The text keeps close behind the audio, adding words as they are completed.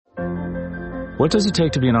What does it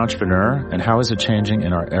take to be an entrepreneur, and how is it changing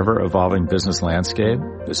in our ever-evolving business landscape?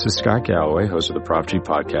 This is Scott Galloway, host of the Prop G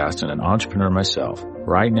podcast and an entrepreneur myself.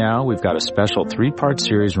 Right now, we've got a special 3-part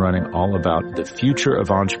series running all about the future of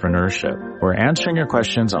entrepreneurship. We're answering your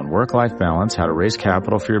questions on work-life balance, how to raise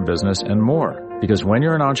capital for your business, and more. Because when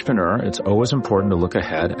you're an entrepreneur, it's always important to look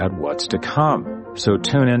ahead at what's to come. So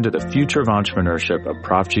tune in to the Future of Entrepreneurship, a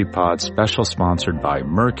Prop G pod special sponsored by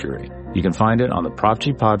Mercury. You can find it on the Prop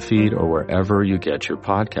G pod feed or wherever you get your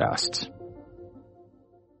podcasts.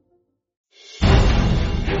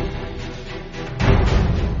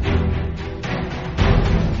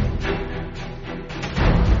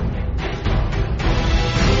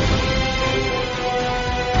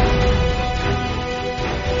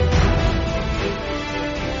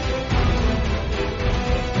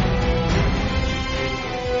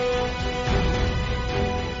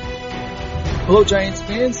 Hello, Giants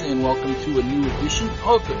fans, and welcome to a new edition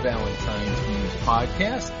of the Valentine's Views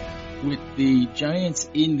podcast with the Giants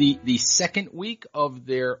in the second week of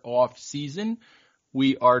their off season.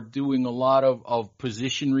 We are doing a lot of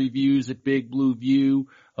position reviews at Big Blue View,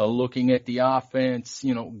 looking at the offense,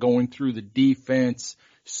 going through the defense,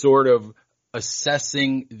 sort of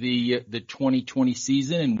assessing the 2020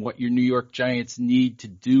 season and what your New York Giants need to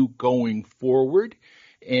do going forward.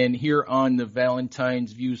 And here on the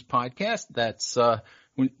Valentine's Views podcast, that's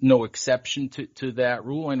no exception to that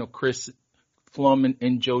rule. I know Chris Flum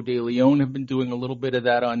and Joe DeLeon have been doing a little bit of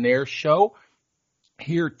that on their show.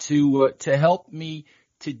 Here to help me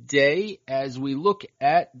today as we look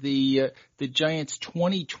at the Giants'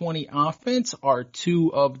 2020 offense are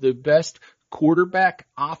two of the best quarterback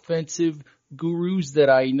offensive gurus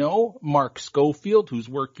that I know. Mark Schofield, whose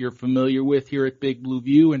work you're familiar with here at Big Blue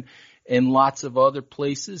View, and lots of other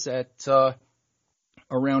places at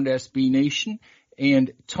around SB Nation,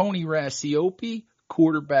 and Tony Racioppi,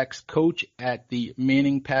 quarterbacks coach at the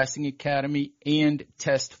Manning Passing Academy and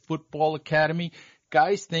Test Football Academy.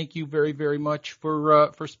 Guys, thank you very, very much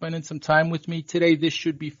for spending some time with me today. This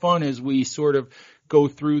should be fun as we sort of go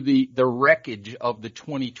through the wreckage of the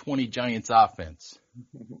 2020 Giants offense.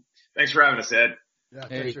 Thanks for having us, Ed. Yeah,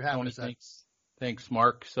 thanks for having us, Ed. Thanks,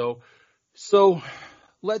 Mark. So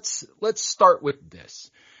let's start with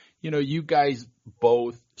this. You guys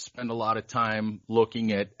both spend a lot of time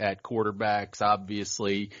looking at quarterbacks.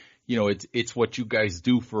 Obviously, it's what you guys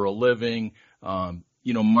do for a living.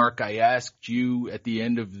 Mark, I asked you at the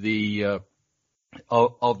end of the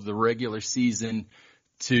regular season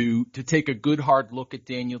to take a good hard look at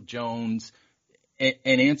Daniel Jones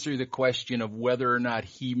and answer the question of whether or not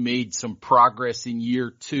he made some progress in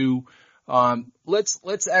year 2.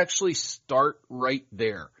 Let's actually start right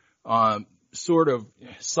there. Sort of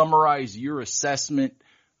summarize your assessment,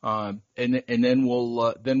 and then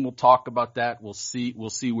we'll talk about that. We'll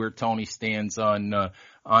see where Tony stands on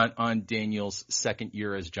Daniel's second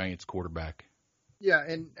year as Giants quarterback. Yeah,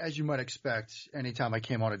 and as you might expect, anytime I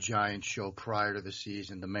came on a Giants show prior to the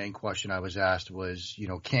season, the main question I was asked was,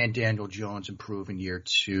 can Daniel Jones improve in year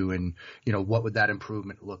 2, and what would that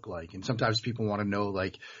improvement look like? And sometimes people want to know,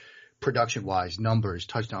 production-wise, numbers,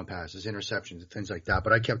 touchdown passes, interceptions, and things like that.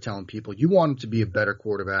 But I kept telling people, you want him to be a better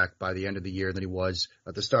quarterback by the end of the year than he was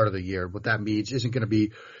at the start of the year. What that means isn't going to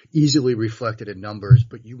be easily reflected in numbers,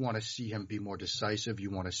 but you want to see him be more decisive. You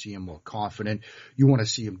want to see him more confident. You want to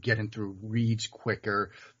see him getting through reads quicker.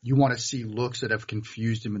 You want to see looks that have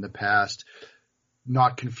confused him in the past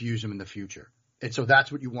not confuse him in the future. And so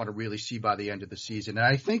that's what you want to really see by the end of the season. And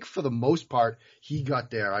I think for the most part, he got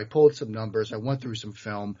there. I pulled some numbers. I went through some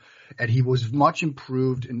film, and he was much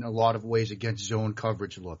improved in a lot of ways against zone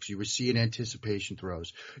coverage looks. You were seeing anticipation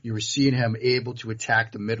throws. You were seeing him able to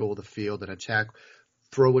attack the middle of the field and attack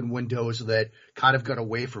throw-in windows that kind of got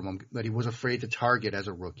away from him, that he was afraid to target as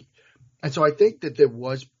a rookie. And so I think that there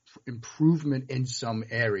was improvement in some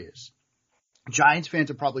areas. Giants fans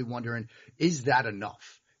are probably wondering, is that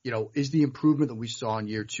enough? Is the improvement that we saw in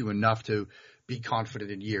year 2 enough to be confident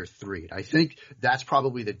in year 3? And I think that's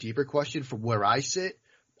probably the deeper question from where I sit.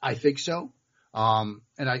 I think so. And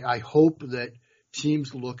I hope that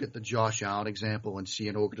teams look at the Josh Allen example and see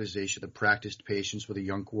an organization that practiced patience with a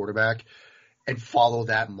young quarterback and follow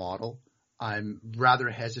that model. I'm rather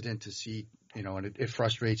hesitant to see, and it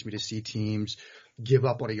frustrates me to see teams give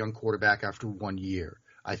up on a young quarterback after 1 year.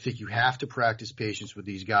 I think you have to practice patience with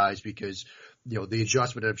these guys because, the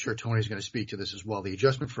adjustment, and I'm sure Tony's going to speak to this as well, the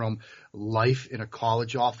adjustment from life in a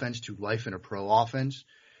college offense to life in a pro offense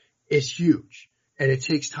is huge. And it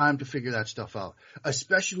takes time to figure that stuff out,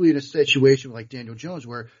 especially in a situation like Daniel Jones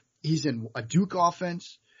where he's in a Duke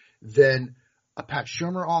offense, then a Pat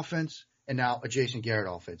Shurmur offense, and now a Jason Garrett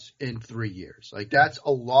offense in 3 years. Like, that's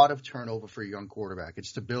a lot of turnover for a young quarterback. Its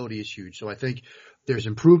stability is huge. So I think there's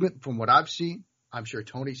improvement from what I've seen. I'm sure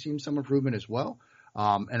Tony's seen some improvement as well.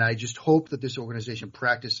 And I just hope that this organization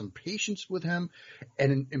practices some patience with him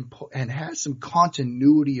and has some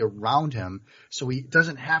continuity around him so he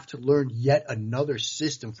doesn't have to learn yet another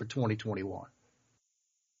system for 2021.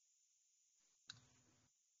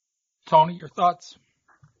 Tony, your thoughts?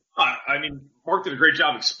 I mean, Mark did a great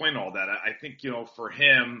job explaining all that. I think, for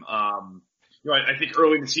him, I think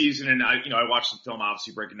early in the season, and I watched some film,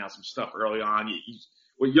 obviously breaking down some stuff early on.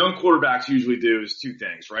 What young quarterbacks usually do is two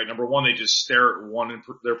things, right? Number one, they just stare at one in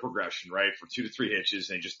their progression, right, for 2 to 3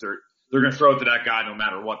 hitches. And they're going to throw it to that guy no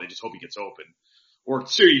matter what. They just hope he gets open. Or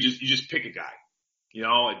two, you just pick a guy.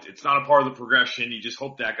 It's not a part of the progression. You just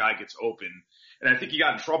hope that guy gets open. And I think he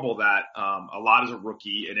got in trouble with that a lot as a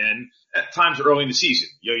rookie, and then at times early in the season.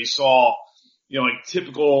 You saw, like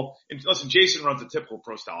typical. And listen, Jason runs a typical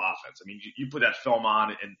pro style offense. I mean, you put that film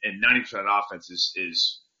on, and 90% of the offense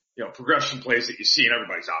is progression plays that you see in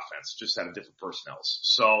everybody's offense, just out of different personnels.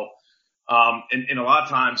 So, and a lot of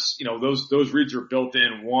times, those reads are built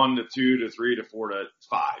in 1 to 2 to 3 to 4 to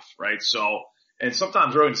 5, right? So, and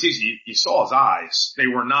sometimes early in the season, you saw his eyes; they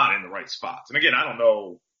were not in the right spots. And again, I don't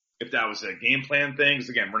know if that was a game plan thing, because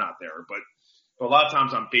again, we're not there, but a lot of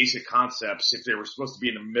times on basic concepts, if they were supposed to be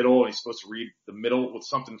in the middle and he's supposed to read the middle with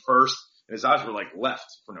something first, and his eyes were like left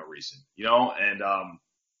for no reason, and,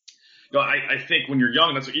 I think when you're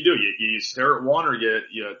young, that's what you do. You stare at one, or you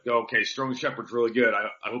go, okay, Sterling Shepard's really good.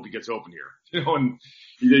 I hope he gets open here, and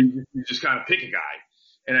you just kind of pick a guy.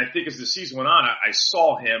 And I think as the season went on, I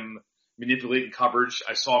saw him manipulating coverage.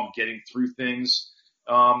 I saw him getting through things.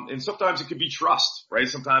 And sometimes it could be trust, right?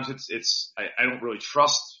 Sometimes I don't really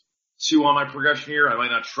trust 2 on my progression here. I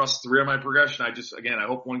might not trust 3 on my progression. I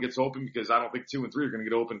hope one gets open, because I don't think 2 and 3 are going to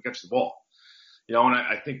get open and catch the ball. And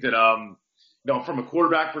I think that, from a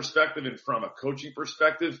quarterback perspective and from a coaching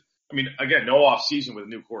perspective, I mean, again, no off season with a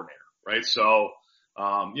new coordinator, right? So,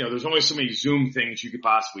 there's only so many Zoom things you could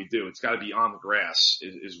possibly do. It's got to be on the grass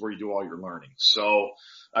is where you do all your learning. So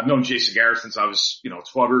I've known Jason Garrett since I was,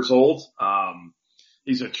 12 years old.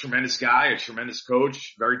 He's a tremendous guy, a tremendous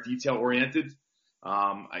coach, very detail oriented.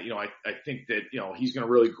 I think that, he's going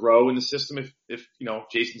to really grow in the system if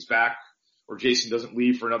Jason's back or Jason doesn't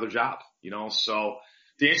leave for another job, so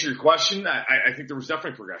to answer your question, I think there was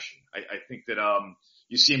definitely progression. I think that,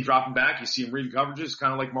 you see him dropping back, you see him reading coverages,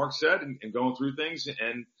 kind of like Mark said, and going through things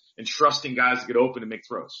and trusting guys to get open and make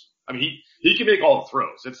throws. I mean, he can make all the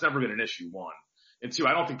throws. That's never been an issue, 1. And 2,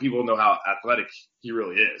 I don't think people know how athletic he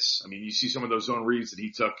really is. I mean, you see some of those zone reads that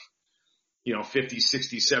he took, 50,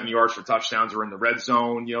 60, 70 yards for touchdowns, or in the red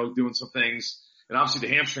zone, doing some things. And obviously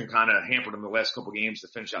the hamstring kind of hampered him the last couple games to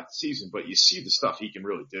finish out the season, but you see the stuff he can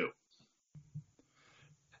really do.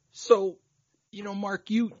 So, Mark,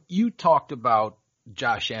 you talked about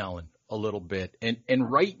Josh Allen a little bit,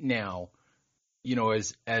 and right now,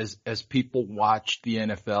 as people watch the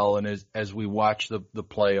NFL and as we watch the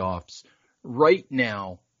playoffs, right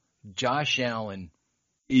now, Josh Allen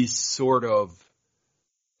is sort of,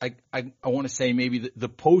 I want to say maybe the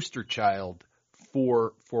poster child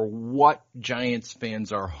for what Giants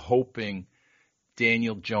fans are hoping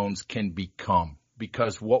Daniel Jones can become,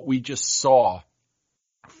 because what we just saw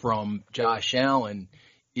from Josh Allen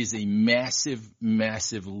is a massive,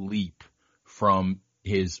 massive leap from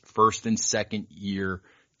his first and second year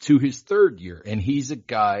to his third year. And he's a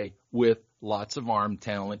guy with lots of arm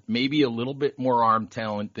talent, maybe a little bit more arm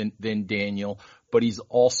talent than Daniel, but he's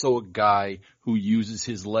also a guy who uses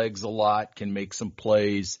his legs a lot, can make some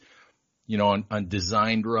plays, on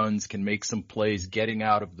designed runs, can make some plays getting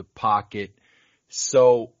out of the pocket.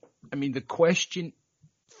 So, I mean, the question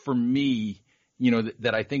for me,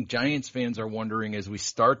 that I think Giants fans are wondering as we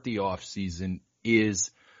start the offseason is,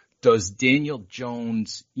 does Daniel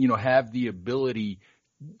Jones, have the ability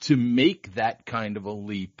to make that kind of a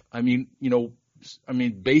leap? I mean,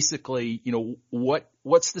 basically,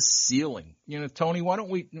 what's the ceiling? Tony, why don't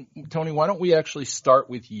we actually start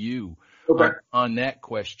with you on that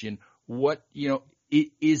question? What,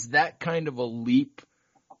 is that kind of a leap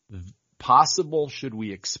possible? Should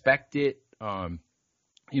we expect it?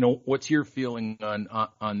 What's your feeling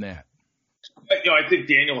on that? I think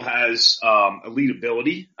Daniel has elite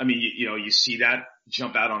ability. I mean, you see that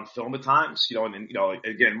jump out on film at times, and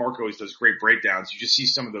again, Mark always does great breakdowns. You just see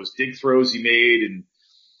some of those dig throws he made and,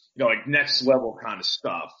 like next level kind of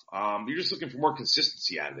stuff. You're just looking for more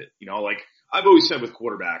consistency out of it. Like I've always said with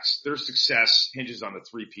quarterbacks, their success hinges on the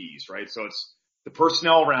 3 Ps, right? So it's the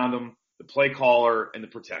personnel around them, the play caller, and the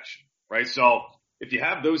protection, right? So if you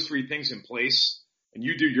have those 3 things in place, and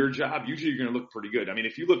you do your job, usually you're going to look pretty good. I mean,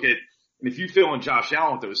 if you fill in Josh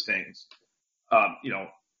Allen with those things,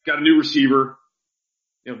 got a new receiver,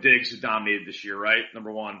 Diggs has dominated this year, right?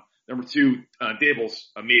 Number one. Number two,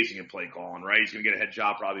 Dable's amazing in play calling, right? He's going to get a head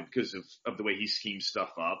job probably because of the way he schemes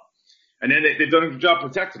stuff up. And then they've done a good job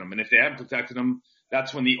protecting him. And if they haven't protected him,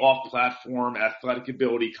 that's when the off-platform athletic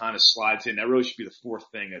ability kind of slides in. That really should be the fourth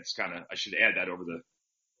thing that's I should add that over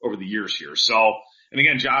the years here. So, and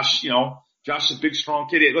again, Josh is a big, strong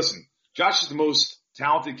kid. Hey, listen, Josh is the most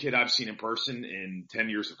talented kid I've seen in person in 10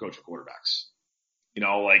 years of coaching quarterbacks.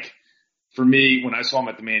 For me, when I saw him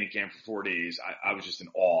at the Manning camp for 4 days, I was just in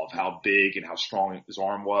awe of how big and how strong his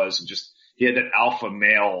arm was, and just he had that alpha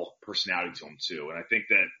male personality to him too. And I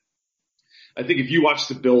think if you watch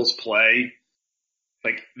the Bills play,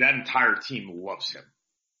 like that entire team loves him.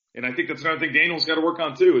 And I think that's another thing Daniel's got to work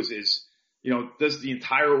on too is does the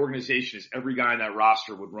entire organization, is every guy in that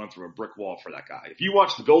roster would run through a brick wall for that guy. If you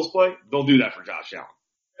watch the Bills play, they'll do that for Josh Allen.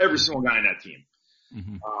 Every single guy in that team.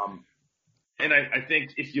 Mm-hmm. And I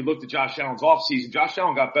think if you looked at Josh Allen's offseason, Josh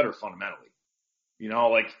Allen got better fundamentally.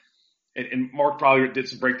 And Mark probably did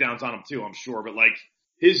some breakdowns on him too, I'm sure. But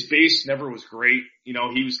his base never was great. He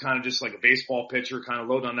was kind of just like a baseball pitcher, kind of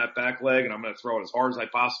load on that back leg, and I'm going to throw it as hard as I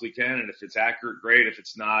possibly can. And if it's accurate, great. If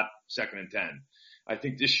it's not, 2nd and 10. I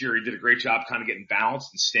think this year he did a great job kind of getting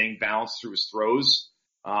balanced and staying balanced through his throws,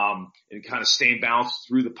 and kind of staying balanced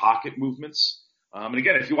through the pocket movements. And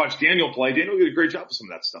again, if you watch Daniel play, Daniel did a great job with some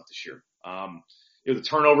of that stuff this year. The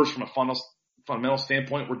turnovers from a fundamental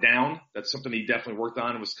standpoint were down. That's something he definitely worked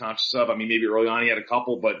on and was conscious of. I mean, maybe early on he had a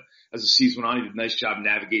couple, but as the season went on, he did a nice job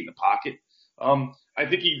navigating the pocket. I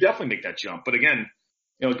think he definitely make that jump. But again,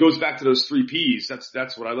 it goes back to those 3 Ps.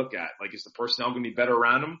 That's what I look at. Is the personnel going to be better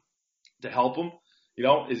around him to help him?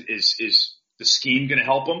 Is the scheme going to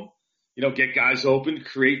help him? Get guys open,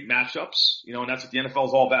 create matchups, and that's what the NFL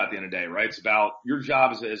is all about at the end of the day, right? It's about your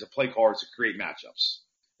job as a play caller is to create matchups.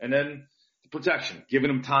 And then the protection, giving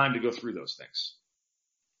them time to go through those things.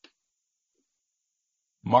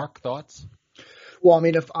 Mark, thoughts? Well, I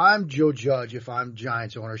mean, if I'm Joe Judge, if I'm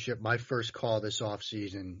Giants ownership, my first call this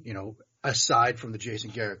offseason, aside from the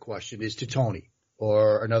Jason Garrett question, is to Tony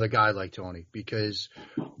or another guy like Tony, because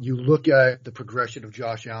you look at the progression of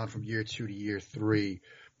Josh Allen from year 2 to year 3,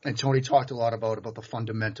 and Tony talked a lot about the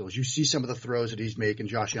fundamentals. You see some of the throws that he's making,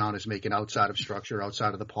 Josh Allen is making outside of structure,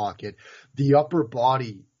 outside of the pocket. The upper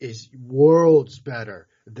body is worlds better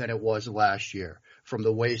than it was last year. From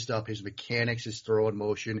the waist up, his mechanics, his throw in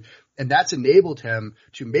motion, and that's enabled him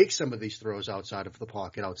to make some of these throws outside of the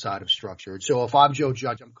pocket, outside of structure. And so if I'm Joe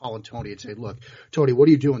Judge, I'm calling Tony and say, look, Tony, what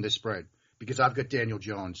are you doing this spread? Because I've got Daniel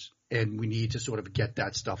Jones, and we need to sort of get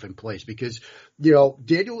that stuff in place because,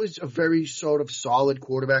 Daniel is a very sort of solid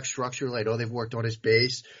quarterback structure. I know they've worked on his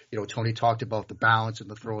base. Tony talked about the balance and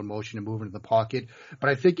the throw in motion and moving in the pocket. But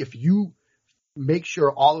I think if you make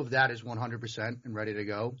sure all of that is 100% and ready to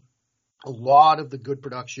go, a lot of the good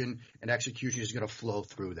production and execution is going to flow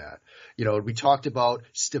through that. We talked about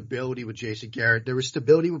stability with Jason Garrett. There was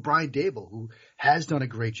stability with Brian Daboll, who has done a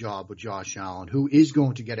great job with Josh Allen, who is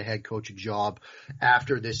going to get a head coaching job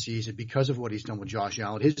after this season because of what he's done with Josh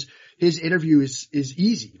Allen. His interview is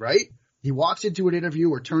easy, right? He walks into an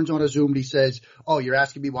interview or turns on a Zoom and he says, oh, you're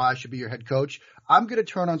asking me why I should be your head coach? I'm going to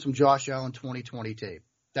turn on some Josh Allen 2020 tape.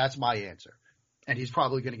 That's my answer. And he's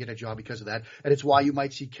probably going to get a job because of that. And it's why you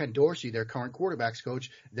might see Ken Dorsey, their current quarterbacks coach,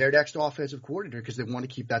 their next offensive coordinator, because they want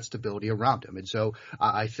to keep that stability around him. And so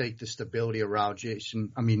I think the stability around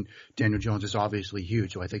Daniel Jones is obviously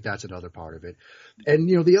huge. So I think that's another part of it. And,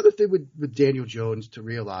 the other thing with Daniel Jones to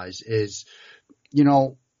realize is,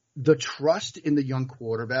 the trust in the young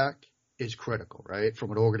quarterback is critical, right?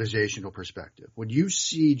 From an organizational perspective. When you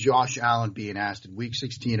see Josh Allen being asked in week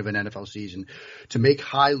 16 of an NFL season to make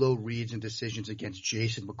high-low reads and decisions against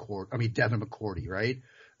Devin McCourty, right?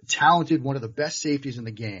 Talented, one of the best safeties in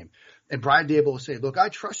the game. And Brian Daboll will say, look, I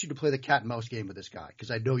trust you to play the cat and mouse game with this guy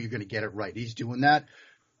because I know you're going to get it right. He's doing that.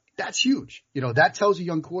 That's huge. That tells a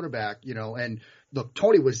young quarterback, and look,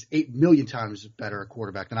 Tony was 8 million times better a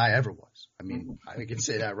quarterback than I ever was. I mean, I can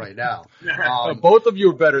say that right now. Both of you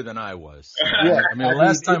are better than I was. Yeah, the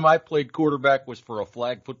last time I played quarterback was for a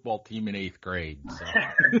flag football team in 8th grade. So.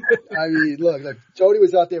 Look, Tony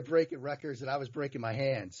was out there breaking records and I was breaking my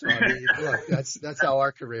hands. So, look, that's how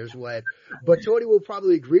our careers went. But Tony will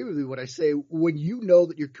probably agree with me when I say when you know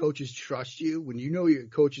that your coaches trust you, when you know your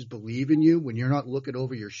coaches believe in you, when you're not looking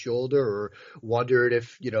over your shoulder or wondering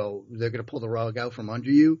if, they're going to pull the rug out from under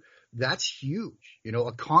you, that's huge. You know,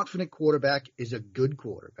 a confident quarterback is a good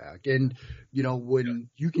quarterback. And, you know, when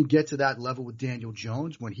you can get to that level with Daniel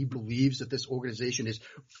Jones, when he believes that this organization is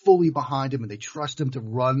fully behind him and they trust him to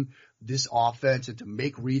run this offense and to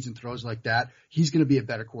make reads and throws like that, he's going to be a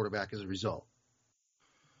better quarterback as a result.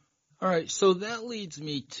 All right, so that leads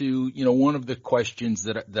me to, you know, one of the questions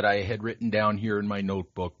that I had written down here in my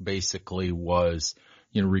notebook basically was,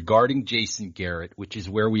 you know, regarding Jason Garrett, which is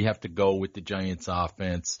where we have to go with the Giants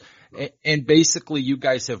offense. And basically you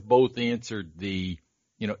guys have both answered the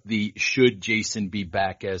should Jason be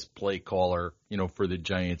back as play caller, you know, for the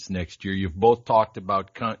Giants next year. You've both talked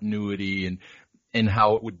about continuity and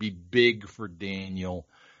how it would be big for Daniel.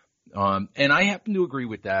 And I happen to agree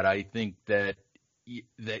with that. I think that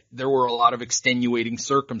there were a lot of extenuating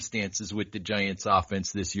circumstances with the Giants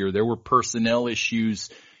offense this year. There were personnel issues,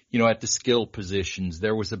 you know, at the skill positions.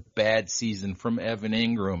 There was a bad season from Evan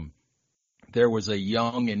Ingram. There was a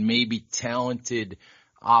young and maybe talented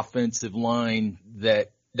offensive line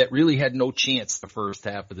that really had no chance the first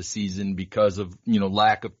half of the season because of, you know,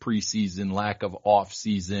 lack of preseason, lack of off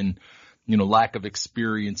season, you know, lack of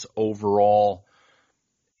experience overall.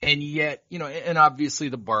 And yet, you know, and obviously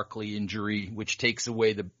the Barkley injury, which takes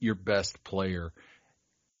away your best player.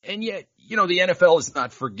 And yet, you know, the NFL is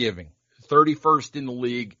not forgiving. 31st in the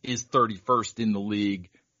league is 31st in the league,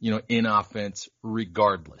 you know, in offense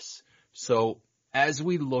regardless. So as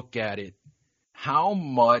we look at it, how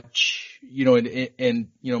much, you know, and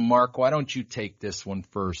you know, Mark, why don't you take this one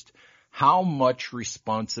first? How much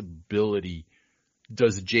responsibility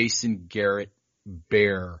does Jason Garrett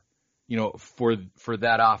bear, you know, for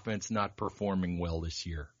that offense not performing well this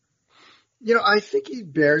year? You know, I think he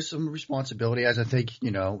bears some responsibility, as I think, you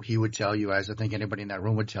know, he would tell you, as I think anybody in that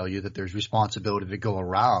room would tell you, that there's responsibility to go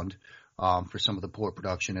around for some of the poor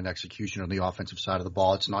production and execution on the offensive side of the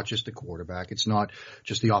ball. It's not just the quarterback. It's not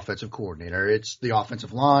just the offensive coordinator. It's the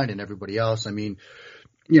offensive line and everybody else. I mean,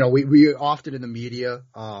 you know, we often in the media,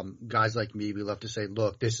 guys like me, we love to say,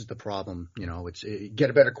 look, this is the problem. You know, get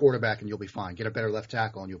a better quarterback and you'll be fine. Get a better left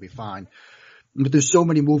tackle and you'll be fine. But there's so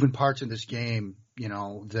many moving parts in this game, you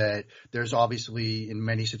know, that there's obviously in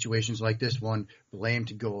many situations like this one, blame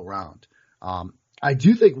to go around. I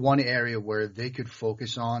do think one area where they could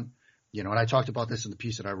focus on, you know, and I talked about this in the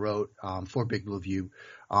piece that I wrote for Big Blue View,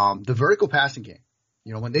 the vertical passing game.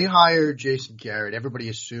 You know, when they hired Jason Garrett, everybody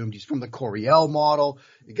assumed he's from the Coryell model.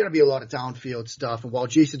 There's going to be a lot of downfield stuff. And while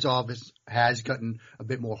Jason's office has gotten a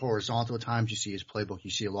bit more horizontal at times, you see his playbook, you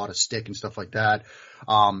see a lot of stick and stuff like that.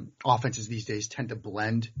 Offenses these days tend to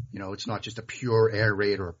blend. You know, it's not just a pure air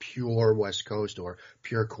raid or a pure West Coast or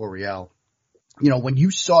pure Coryell. You know, when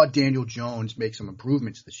you saw Daniel Jones make some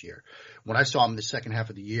improvements this year, when I saw him the second half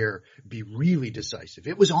of the year be really decisive,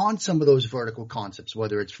 it was on some of those vertical concepts,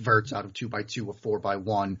 whether it's verts out of 2x2 or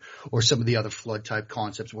 4x1 or some of the other flood type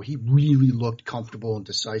concepts where he really looked comfortable and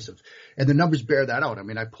decisive. And the numbers bear that out. I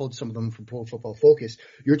mean, I pulled some of them from Pro Football Focus.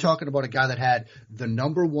 You're talking about a guy that had the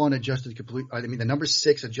number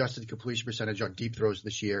 6 adjusted completion percentage on deep throws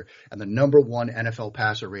this year and the number 1 NFL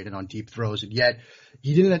passer rated on deep throws. And yet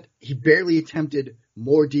he barely attempted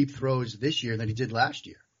more deep throws this year than he did last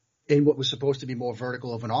year in what was supposed to be more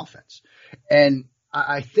vertical of an offense. And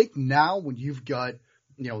I think now when you've got,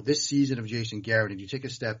 you know, this season of Jason Garrett and you take a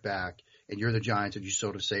step back and you're the Giants and you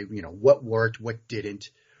sort of say, you know, what worked, what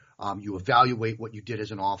didn't, you evaluate what you did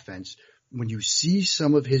as an offense. When you see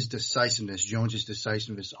some of his decisiveness, Jones's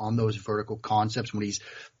decisiveness on those vertical concepts, when he's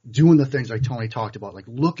doing the things like Tony talked about, like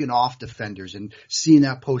looking off defenders and seeing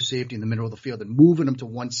that post safety in the middle of the field and moving them to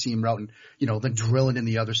one seam route and, you know, then drilling in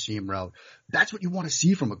the other seam route. That's what you want to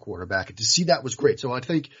see from a quarterback. And to see that was great. So I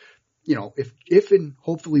think, you know, if and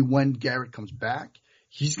hopefully when Garrett comes back,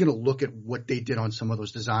 he's going to look at what they did on some of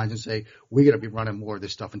those designs and say, we're going to be running more of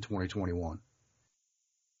this stuff in 2021.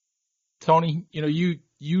 Tony,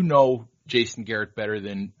 you know Jason Garrett better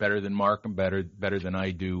than Mark and better than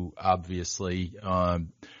I do, obviously.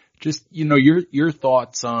 Just, you know, your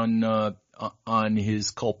thoughts on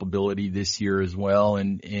his culpability this year as well,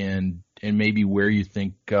 and maybe where you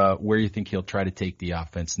think he'll try to take the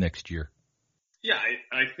offense next year. Yeah,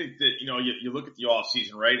 I think that, you know, you look at the off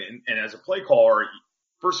season, right? And as a play caller,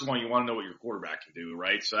 first of all, you want to know what your quarterback can do,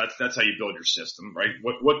 right? So that's how you build your system, right?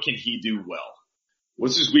 What can he do well?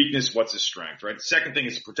 What's his weakness? What's his strength, right? The second thing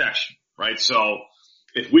is protection, right? So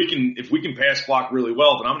if we can pass block really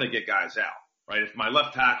well, then I'm going to get guys out, right? If my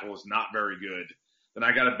left tackle is not very good, then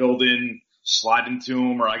I got to build in, slide into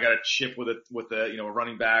him, or I got to chip with a, you know, a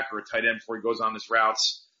running back or a tight end before he goes on his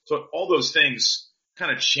routes. So all those things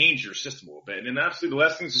kind of change your system a little bit. And then absolutely the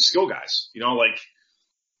last thing is the skill guys,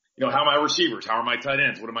 how are my receivers? How are my tight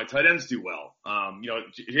ends? What do my tight ends do well?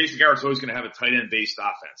 Jason Garrett's always going to have a tight end based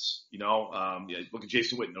offense. Look at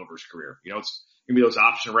Jason Witten over his career. It's going to be those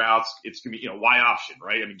option routes. It's going to be, Y option,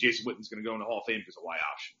 right? I mean, Jason Witten's going to go in the Hall of Fame because of Y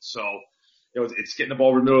option. So, it's getting the ball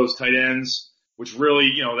over the middle of those tight ends, which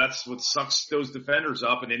really, that's what sucks those defenders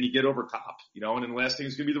up. And then you get over top, and then the last thing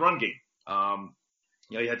is going to be the run game.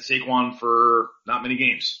 You had Saquon for not many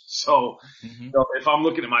games. So, if I'm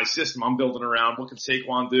looking at my system, I'm building around what can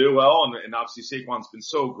Saquon do? Well, and obviously Saquon's been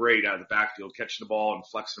so great out of the backfield, catching the ball and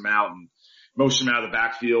flexing them out and motion them out of the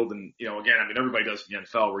backfield. And, again, I mean, everybody does in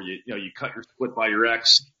the NFL where you cut your split by your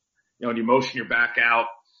X, and you motion your back out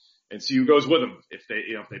and see who goes with them. If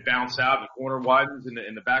they bounce out, the corner widens and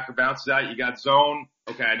the backer bounces out, you got zone.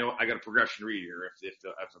 Okay, I know I got a progression read here. If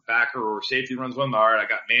a backer or safety runs one, all right, I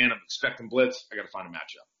got man, I'm expecting blitz. I got to find a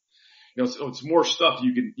matchup. So it's more stuff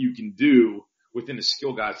you can do within the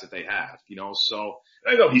skill guys that they have. So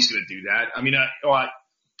I know he's going to do that. I mean,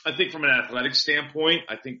 I think from an athletic standpoint,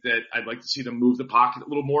 I think that I'd like to see them move the pocket a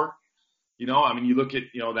little more. I mean, you look at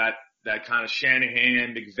that kind of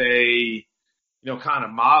Shanahan, McVay, kind of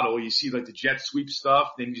model. You see like the jet sweep stuff,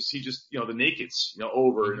 then you see just, the nakeds,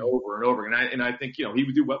 over and over and over. And I think, he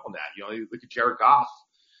would do well on that. You look at Jared Goff,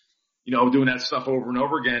 doing that stuff over and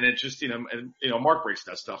over again. It's just, Mark breaks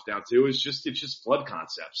that stuff down too. It's just flood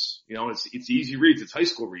concepts. It's easy reads. It's high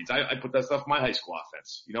school reads. I put that stuff in my high school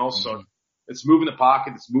offense, so it's moving the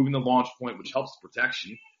pocket. It's moving the launch point, which helps the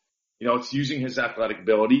protection. It's using his athletic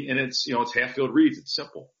ability, and it's half field reads. It's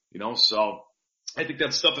simple, so I think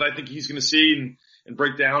that's stuff that I think he's going to see and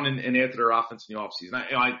break down and add to their offense in the offseason.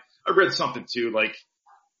 I read something too, like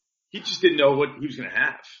he just didn't know what he was going to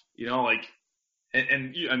have,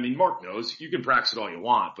 I mean, Mark knows you can practice it all you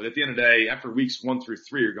want, but at the end of the day, after weeks 1 through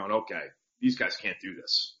 3, you're going, okay, these guys can't do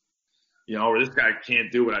this, or this guy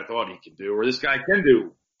can't do what I thought he could do, or this guy can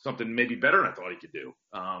do something maybe better than I thought he could do.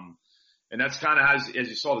 And that's kind of as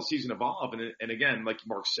you saw the season evolve. And again, like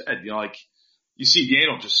Mark said, you see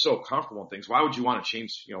Daniel just so comfortable in things. Why would you want to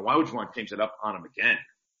change, why would you want to change that up on him again?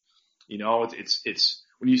 It's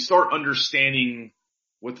when you start understanding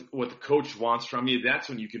what the coach wants from you, that's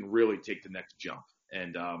when you can really take the next jump.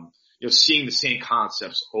 And, seeing the same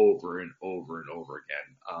concepts over and over and over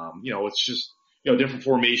again. It's just, different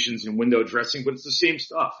formations and window dressing, but it's the same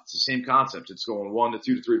stuff. It's the same concept. It's going 1 to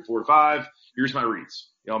 2 to 3 to 4 to 5. Here's my reads,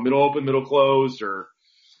 middle open, middle closed, or,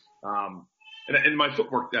 and my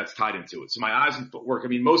footwork that's tied into it. So my eyes and footwork. I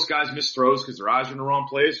mean, most guys miss throws because their eyes are in the wrong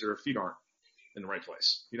place or their feet aren't in the right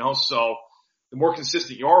place, so the more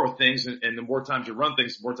consistent you are with things and the more times you run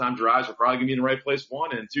things, the more times your eyes are probably going to be in the right place,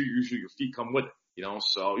 1, and 2, usually your feet come with it,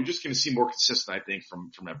 so you're just going to see more consistent, I think, from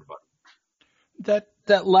everybody.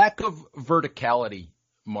 That lack of verticality,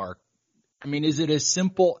 Mark, I mean, is it as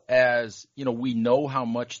simple as, we know how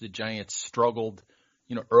much the Giants struggled,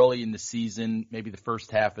 early in the season, maybe the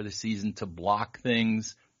first half of the season, to block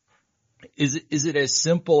things? Is it as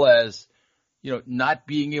simple as, not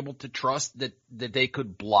being able to trust that they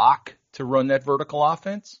could block to run that vertical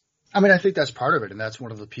offense? I mean, I think that's part of it, and that's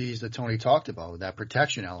one of the P's that Tony talked about, that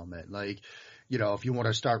protection element. Like, if you want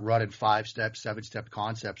to start running 5-step, 7-step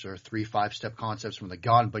concepts or 3 5-step concepts from the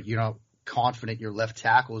gun, but you're not confident your left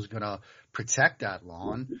tackle is going to protect that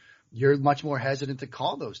lawn, you're much more hesitant to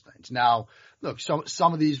call those things. Now, look,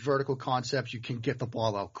 some of these vertical concepts, you can get the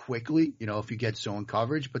ball out quickly, if you get zone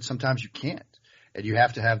coverage, but sometimes you can't. And you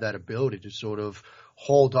have to have that ability to sort of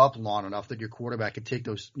hold up long enough that your quarterback can take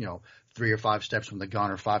those, 3 or 5 steps from the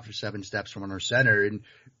gun or 5 or 7 steps from under center and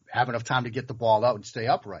have enough time to get the ball out and stay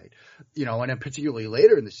upright. And then particularly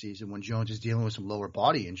later in the season when Jones is dealing with some lower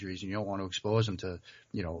body injuries and you don't want to expose him to,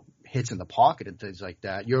 hits in the pocket and things like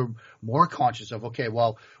that, you're more conscious of, okay,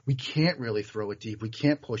 well, we can't really throw it deep. We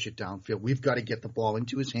can't push it downfield. We've got to get the ball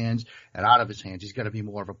into his hands and out of his hands. He's got to be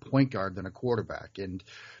more of a point guard than a quarterback. And,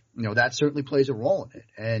 that certainly plays a role in it.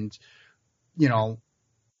 And,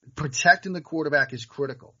 protecting the quarterback is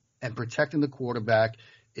critical, and protecting the quarterback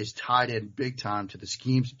is tied in big time to the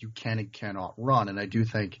schemes that you can and cannot run. And I do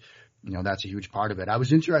think, that's a huge part of it. I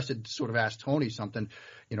was interested to sort of ask Tony something.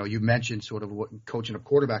 You mentioned sort of what coaching of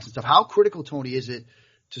quarterbacks and stuff. How critical, Tony, is it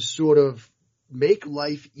to sort of make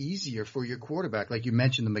life easier for your quarterback? Like you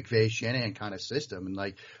mentioned the McVay Shanahan kind of system and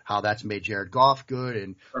like how that's made Jared Goff good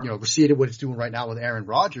and, we're seeing what it's doing right now with Aaron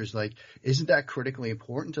Rodgers. Like, isn't that critically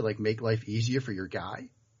important to like make life easier for your guy?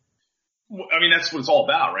 Well, I mean, that's what it's all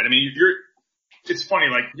about, right? I mean, it's funny,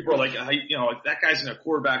 like people are like, that guy's in a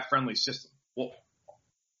quarterback friendly system. Well,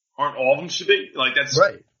 aren't all of them should be? Like that's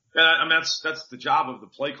right. I mean, that's the job of the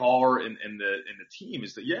play caller and the team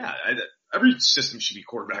is that, every system should be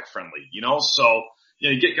quarterback friendly, so,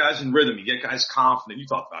 you get guys in rhythm, you get guys confident. You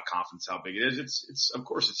talked about confidence, how big it is. It's of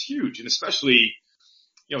course it's huge, and especially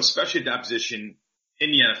at that position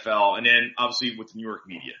in the NFL, and then obviously with the New York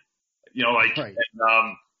media, Right.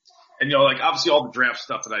 and obviously all the draft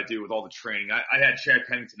stuff that I do with all the training. I had Chad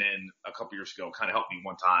Pennington in a couple years ago, kind of helped me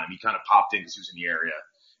one time. He kind of popped in because he was in the area,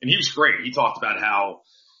 and he was great. He talked about how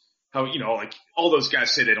all those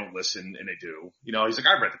guys say they don't listen, and they do. He's like,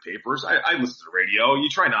 I read the papers, I listen to the radio. You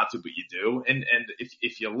try not to, but you do. And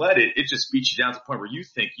if you let it just beats you down to the point where you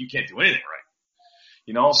think you can't do anything right.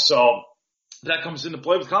 So that comes into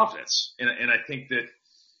play with confidence. And I think that,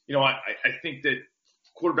 I think that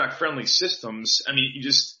quarterback friendly systems, I mean,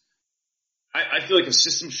 I feel like a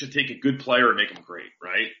system should take a good player and make them great,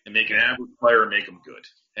 right? And make an average player and make them good.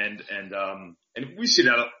 And we see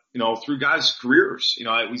that, through guys' careers.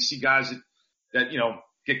 We see guys that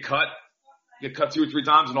get cut 2 or 3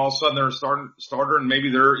 times, and all of a sudden they're a starter, and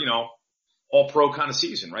maybe they're, all pro kind of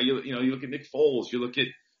season, right? You look at Nick Foles, you look at,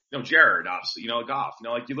 Jared, obviously, Goff,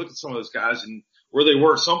 you look at some of those guys, and where they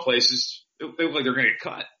were some places, they look like they're going to get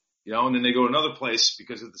cut, and then they go to another place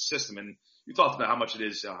because of the system. And you talked about how important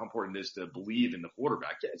it is to believe in the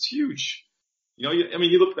quarterback. Yeah, it's huge.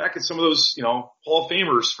 You look back at some of those, Hall of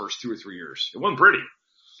Famers first 2 or 3 years. It wasn't pretty.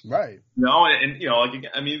 Right.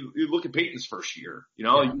 You look at Peyton's first year, you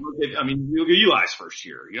look at Eli's first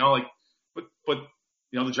year, but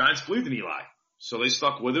the Giants believed in Eli. So they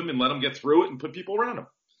stuck with him and let him get through it and put people around him.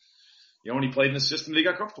 And he played in the system they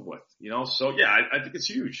got comfortable with, so yeah, I think it's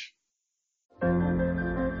huge.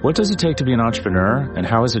 What does it take to be an entrepreneur, and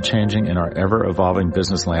how is it changing in our ever-evolving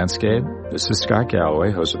business landscape? This is Scott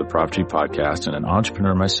Galloway, host of the Prop G Podcast, and an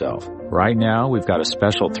entrepreneur myself. Right now, we've got a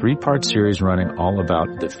special 3-part series running all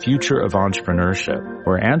about the future of entrepreneurship.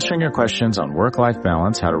 We're answering your questions on work-life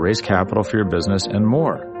balance, how to raise capital for your business, and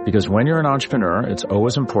more. Because when you're an entrepreneur, it's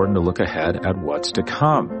always important to look ahead at what's to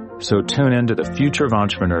come. So tune in to the Future of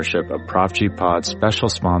Entrepreneurship, a Prop G Pod special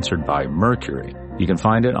sponsored by Mercury. You can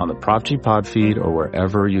find it on the Prop G Pod feed or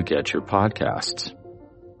wherever you get your podcasts.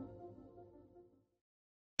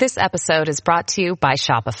 This episode is brought to you by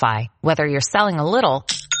Shopify. Whether you're selling a little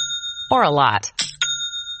or a lot,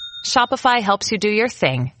 Shopify helps you do your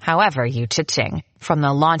thing, however you cha-ching. From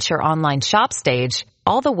the launch your online shop stage,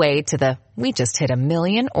 all the way to the we just hit 1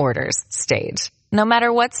 million orders stage. No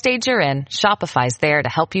matter what stage you're in, Shopify's there to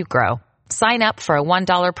help you grow. Sign up for a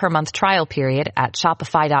 $1 per month trial period at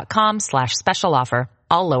shopify.com/special offer,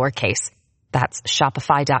 all lowercase. That's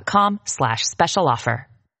shopify.com/special offer.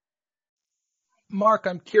 Mark,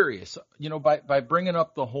 I'm curious, by bringing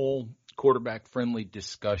up the whole quarterback friendly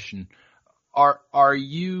discussion, are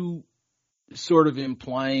you sort of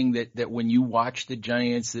implying that when you watch the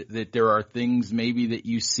Giants that there are things maybe that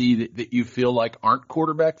you see that you feel like aren't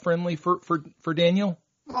quarterback friendly for Daniel?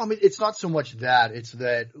 Well, I mean, it's not so much that. It's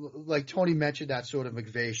that, like Tony mentioned, that sort of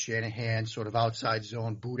McVay, Shanahan sort of outside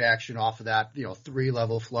zone boot action off of that,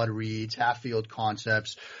 3-level flood reads, half-field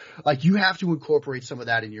concepts. Like, you have to incorporate some of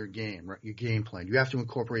that in your game, right? Your game plan. You have to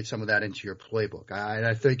incorporate some of that into your playbook. And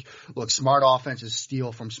I think, look, smart offenses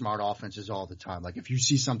steal from smart offenses all the time. Like, if you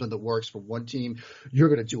see something that works for one team, you're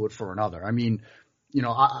going to do it for another. I mean,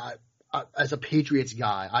 I as a Patriots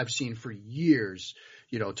guy, I've seen for years –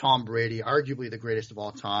 Tom Brady, arguably the greatest of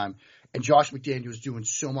all time, and Josh McDaniels doing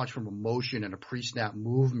so much from a motion and a pre-snap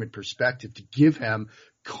movement perspective to give him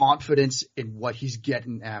confidence in what he's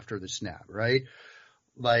getting after the snap, right?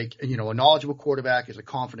 Like, a knowledgeable quarterback is a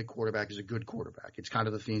confident quarterback is a good quarterback. It's kind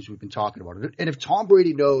of the themes we've been talking about. And if Tom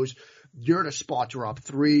Brady knows you're in a spot drop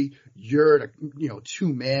 3, you're at a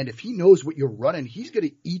 2-man, if he knows what you're running, he's going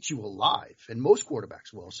to eat you alive. And most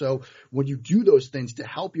quarterbacks will. So when you do those things to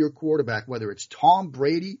help your quarterback, whether it's Tom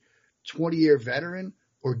Brady, 20-year veteran,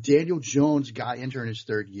 or Daniel Jones, guy entering his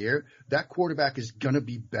 3rd year, that quarterback is going to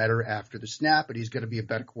be better after the snap, and he's going to be a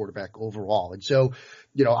better quarterback overall. And so,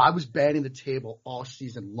 I was banging the table all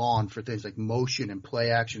season long for things like motion and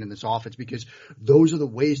play action in this offense, because those are the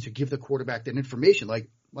ways to give the quarterback that information. Like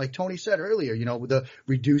Tony said earlier, with the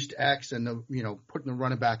reduced X and the, putting the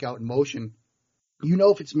running back out in motion,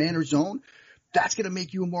 if it's man or zone, that's going to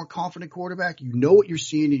make you a more confident quarterback. You know what you're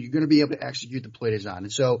seeing, and you're going to be able to execute the play design.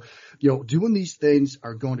 And so, doing these things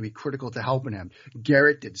are going to be critical to helping him.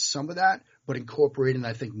 Garrett did some of that, but incorporating,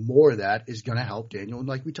 I think, more of that is going to help Daniel,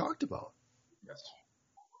 like we talked about. Yes.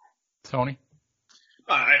 Tony?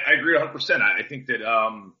 I agree 100%. I think that,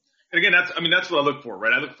 and again, that's what I look for,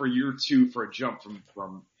 right? I look for year 2 for a jump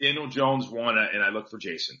from Daniel Jones 1, and I look for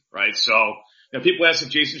Jason, right? So, people ask if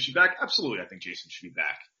Jason should be back. Absolutely, I think Jason should be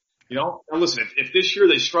back. Now listen, if this year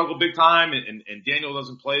they struggle big time and Daniel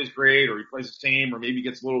doesn't play as great, or he plays the same, or maybe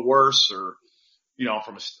gets a little worse, or,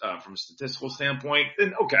 from a statistical standpoint,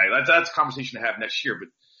 then okay, that's a conversation to have next year. But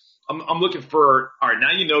I'm looking for, all right,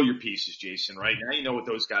 now you know your pieces, Jason, right? Now you know what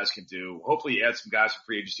those guys can do. Hopefully you add some guys for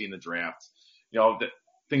free agency in the draft. The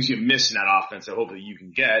things you miss in that offense that hopefully you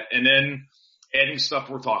can get. And then adding stuff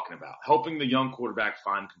we're talking about, helping the young quarterback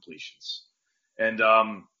find completions. And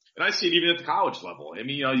I see it even at the college level. I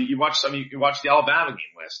mean, you watch the Alabama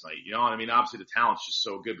game last night, I mean, obviously the talent's just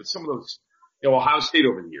so good, but some of those, Ohio State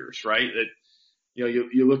over the years, right? That,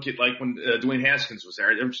 you look at like when Dwayne Haskins was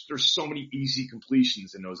there, there's so many easy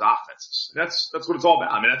completions in those offenses. That's what it's all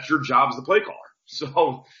about. I mean, that's your job as the play caller.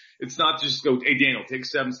 So it's not just go, hey, Daniel, take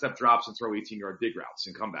 7-step drops and throw 18-yard dig routes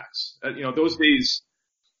and comebacks. Those days,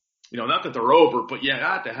 not that they're over, but you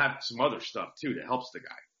have to have some other stuff too that helps the guy.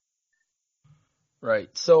 Right.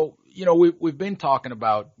 So, we've been talking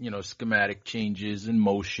about, schematic changes and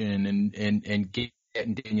motion and getting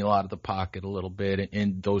Daniel out of the pocket a little bit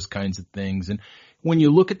and those kinds of things. And when you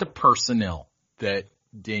look at the personnel that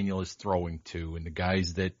Daniel is throwing to and the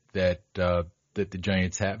guys that the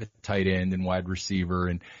Giants have at tight end and wide receiver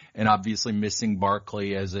and obviously missing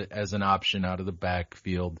Barkley as an option out of the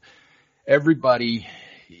backfield, everybody,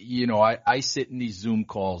 I sit in these Zoom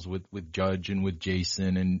calls with Judge and with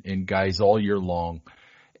Jason and guys all year long.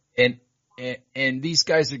 And these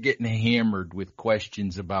guys are getting hammered with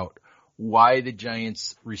questions about why the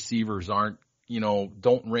Giants receivers aren't,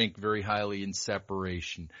 don't rank very highly in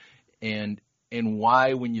separation. And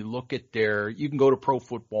why when you look at you can go to Pro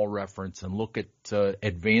Football Reference and look at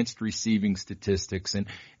advanced receiving statistics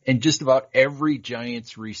and just about every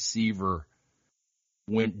Giants receiver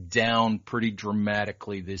went down pretty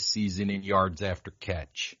dramatically this season in yards after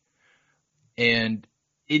catch. And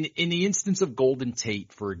in the instance of Golden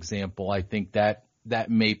Tate, for example, I think that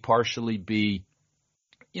may partially be,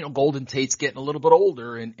 Golden Tate's getting a little bit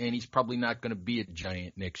older and he's probably not going to be a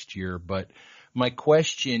Giant next year. But my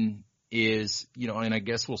question is, and I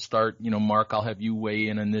guess we'll start, Mark, I'll have you weigh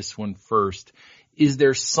in on this one first. Is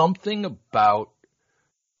there something about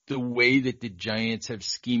the way that the Giants have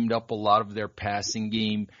schemed up a lot of their passing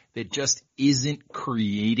game that just isn't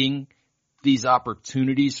creating these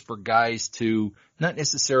opportunities for guys to not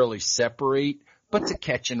necessarily separate, but to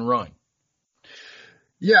catch and run?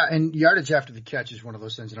 Yeah, and yardage after the catch is one of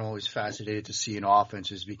those things that I'm always fascinated to see in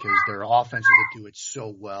offenses because there are offenses that do it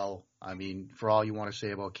so well. I mean, for all you want to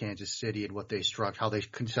say about Kansas City and what they struck, how they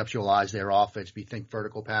conceptualize their offense, we think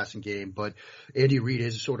vertical passing game, but Andy Reid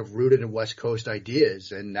is sort of rooted in West Coast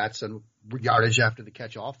ideas, and that's a yardage after the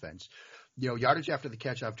catch offense. Yardage after the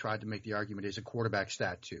catch, I've tried to make the argument, is a quarterback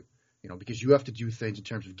stat too. Because you have to do things in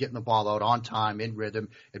terms of getting the ball out on time, in rhythm,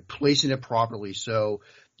 and placing it properly. So,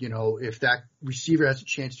 if that receiver has a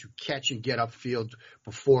chance to catch and get upfield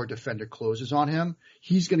before a defender closes on him,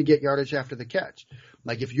 he's going to get yardage after the catch.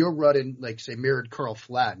 Like if you're running, like say mirrored curl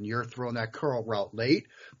flat and you're throwing that curl route late,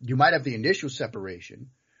 you might have the initial separation,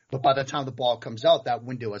 but by the time the ball comes out, that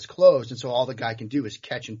window is closed. And so all the guy can do is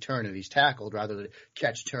catch and turn and he's tackled rather than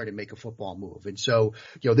catch, turn and make a football move. And so,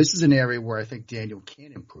 this is an area where I think Daniel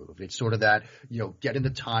can improve. It's sort of that, getting the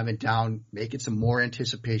timing down, making some more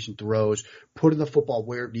anticipation throws, putting the football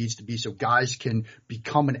where it needs to be so guys can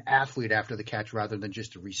become an athlete after the catch rather than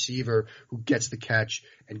just a receiver who gets the catch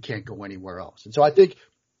and can't go anywhere else. And so I think,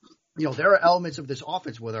 there are elements of this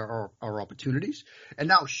offense where there are opportunities. And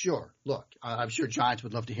now, sure, look, I'm sure Giants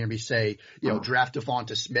would love to hear me say, draft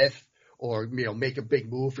Devonta Smith or, make a big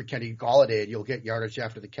move for Kenny Golladay and you'll get yardage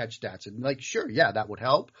after the catch stats. And sure, yeah, that would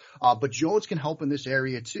help. But Jones can help in this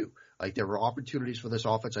area too. There were opportunities for this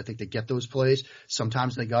offense. I think they get those plays.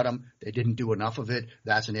 Sometimes they got them. They didn't do enough of it.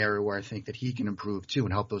 That's an area where I think that he can improve too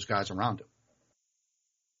and help those guys around him.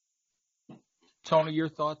 Tony, your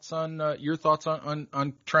thoughts on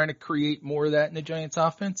trying to create more of that in the Giants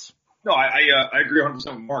offense? No, I agree 100%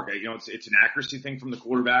 with Mark. It's an accuracy thing from the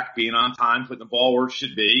quarterback, being on time, putting the ball where it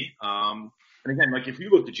should be. And again, if you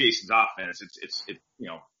look at Jason's offense,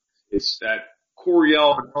 it's that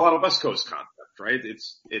Coryell, a lot of West Coast concept, right?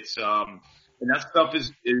 And that stuff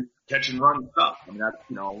is catch and run stuff.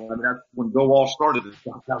 That's when Bill Walsh started. That's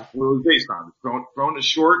what it was based on. Throwing it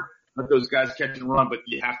short. Let those guys catch and run, but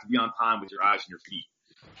you have to be on time with your eyes and your feet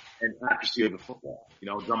and accuracy of the football.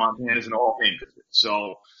 Joe Montana is an Hall of Fame visit.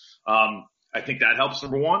 So, I think that helps,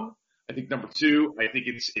 number one. I think number two, I think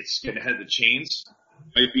it's getting ahead of the chains.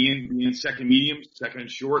 Might be in second medium, second and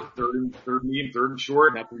short, third medium, third and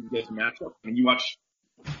short. That's where you get the matchup. And you watch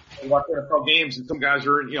NFL games and some guys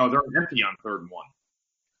are, they're empty on third and one.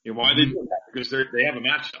 Why are they doing that? Because they have a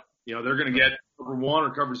matchup. They're going to get cover one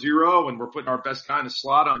or cover zero, and we're putting our best guy in the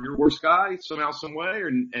slot on your worst guy somehow, some way,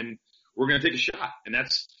 and we're going to take a shot. And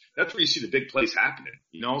that's where you see the big plays happening,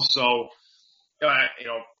 So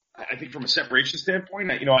I think from a separation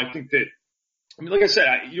standpoint, I think that, like I said,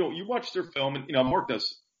 you watch their film and, Mark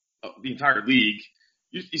does the entire league.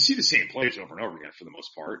 You see the same plays over and over again for the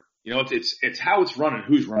most part. It's how it's run and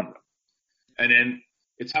who's running them. And then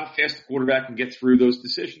it's how fast the quarterback can get through those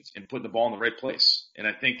decisions and put the ball in the right place. And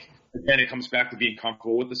I think, again, it comes back to being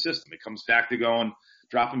comfortable with the system. It comes back to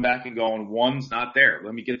dropping back and going, 1's not there.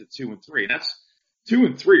 Let me get to 2 and 3. And that's 2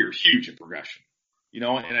 and 3 are huge in progression. And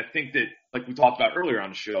I think that, like we talked about earlier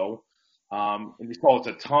on the show, and we saw it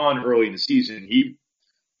a ton early in the season, he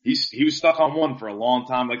was stuck on 1 for a long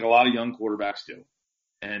time, like a lot of young quarterbacks do.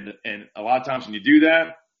 And a lot of times when you do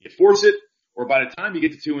that, you force it, or by the time you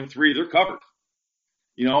get to 2 and 3, they're covered.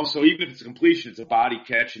 So even if it's a completion, it's a body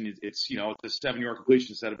catch, and it's a 7-yard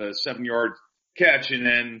completion instead of a 7-yard catch, and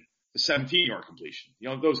then the 17-yard completion.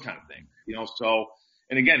 Those kind of things. So,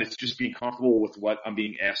 and again, it's just being comfortable with what I'm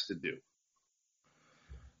being asked to do.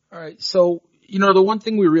 All right. So, the one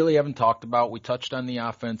thing we really haven't talked about, we touched on the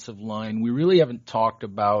offensive line. We really haven't talked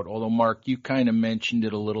about, although Mark, you kind of mentioned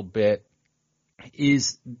it a little bit,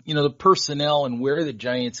 is, the personnel and where the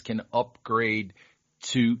Giants can upgrade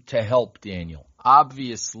to help Daniel.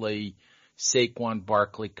 Obviously, Saquon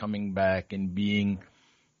Barkley coming back and being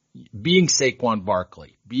Saquon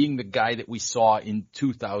Barkley, being the guy that we saw in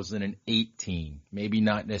 2018, maybe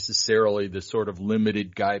not necessarily the sort of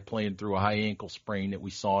limited guy playing through a high ankle sprain that we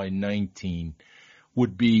saw in 19,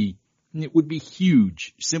 would be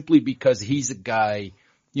huge, simply because he's a guy,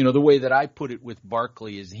 the way that I put it with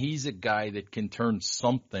Barkley is he's a guy that can turn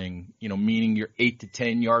something, meaning your 8 to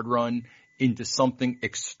 10 yard run into something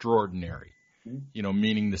extraordinary,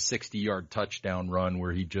 meaning the 60-yard touchdown run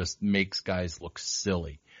where he just makes guys look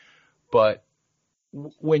silly. But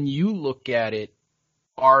when you look at it,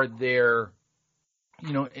 are there,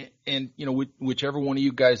 whichever one of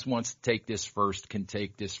you guys wants to take this first can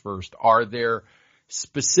take this first. Are there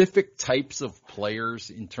specific types of players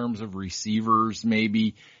in terms of receivers,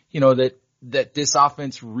 maybe, that this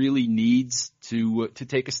offense really needs to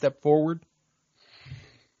take a step forward?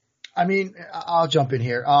 I mean, I'll jump in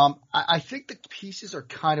here. I think the pieces are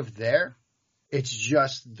kind of there. It's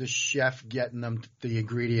just the chef getting them the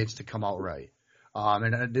ingredients to come out right.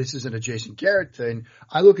 And this isn't a Jason Garrett thing.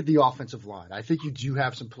 I look at the offensive line. I think you do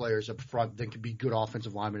have some players up front that could be good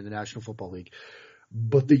offensive linemen in the National Football League.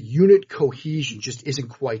 But the unit cohesion just isn't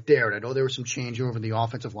quite there. And I know there was some changeover in the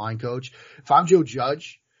offensive line coach. If I'm Joe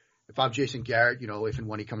Judge, if I'm Jason Garrett, if and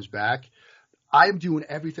when he comes back, I am doing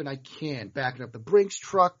everything I can, backing up the Brinks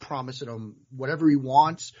truck, promising him whatever he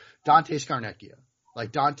wants. Dante Scarnecchia.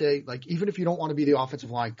 Dante, even if you don't want to be the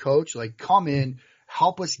offensive line coach, come in,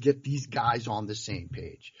 help us get these guys on the same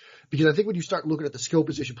page. Because I think when you start looking at the skill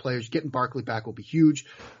position players, getting Barkley back will be huge.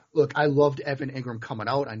 Look, I loved Evan Ingram coming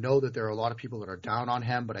out. I know that there are a lot of people that are down on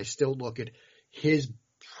him, but I still look at his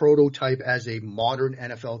prototype as a modern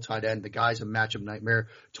NFL tight end. The guy's a matchup nightmare.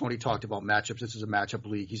 Tony talked about matchups. This is a matchup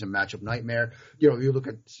league. He's a matchup nightmare. You look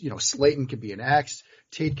at, Slayton can be an X,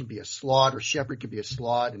 Tate can be a slot, or Shepard can be a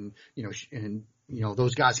slot, and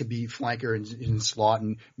those guys could be flanker and slot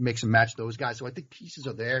and mix and match those guys. So I think pieces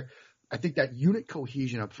are there. I think that unit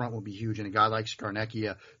cohesion up front will be huge, and a guy like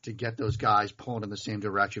Scarnecchia to get those guys pulling in the same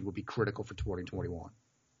direction will be critical for 2021.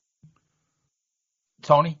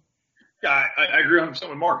 Tony? Yeah, I agree 100%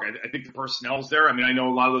 with Mark. I think the personnel is there. I mean, I know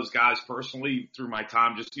a lot of those guys personally through my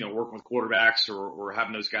time just, working with quarterbacks or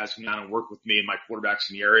having those guys come down and work with me and my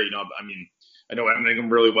quarterbacks in the area. I know Evan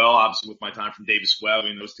Ingram really well, obviously with my time from Davis Webb.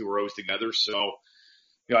 Those two were always together. So,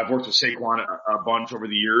 I've worked with Saquon a bunch over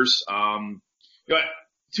the years.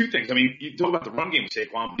 Two things. You talk about the run game with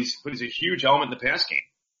Saquon, but he's a huge element in the pass game.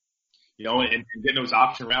 And getting those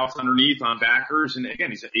option routes underneath on backers. And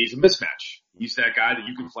again, he's a mismatch. He's that guy that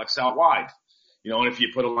you can flex out wide. And if you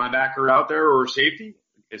put a linebacker out there or a safety,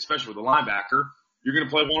 especially with a linebacker, you're going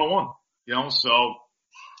to play one-on-one. So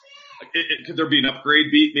could there be an upgrade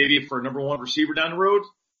maybe for a number one receiver down the road?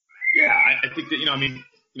 Yeah, I think that,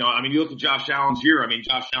 you look at Josh Allen's year.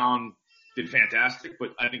 Josh Allen did fantastic, but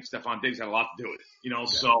I think Stephon Diggs had a lot to do with it,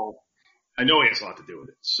 So I know he has a lot to do with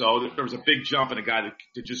it. So there was a big jump in a guy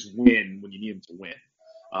to just win when you need him to win.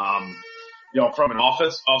 From an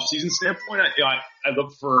off-season standpoint, I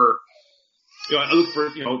look for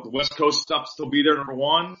the West Coast stuff to still be there, number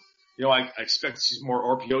one. I expect to see some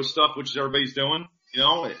more RPO stuff, which is everybody's doing,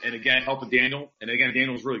 and again, helping Daniel. And again,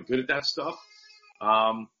 Daniel's really good at that stuff.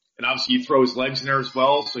 And obviously you throw his legs in there as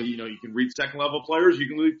well. So, you can read second level players, you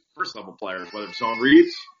can read first level players, whether it's on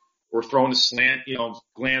reads or throwing a slant,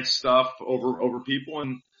 glance stuff over people.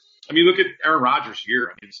 And look at Aaron Rodgers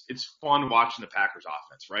here. It's fun watching the Packers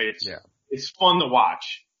offense, right? It's fun to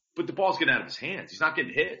watch, but the ball's getting out of his hands. He's not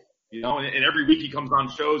getting hit. you know, and every week he comes on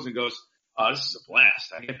shows and goes, this is a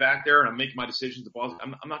blast. I get back there and I'm making my decisions. The balls,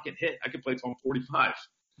 I'm not getting hit. I can play till I'm 45.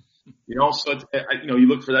 You know, so it's, you know, you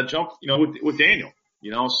look for that jump, you know, with Daniel,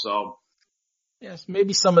 you know, so. Yes,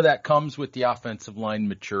 maybe some of that comes with the offensive line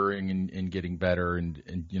maturing and getting better.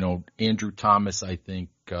 And, you know, Andrew Thomas, I think,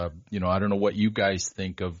 you know, I don't know what you guys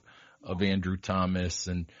think of Andrew Thomas.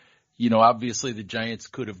 And, you know, obviously the Giants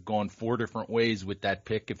could have gone 4 different ways with that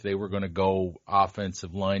pick if they were going to go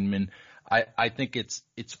offensive lineman. I think it's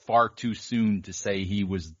far too soon to say he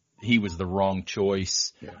was the wrong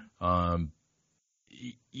choice. Yeah.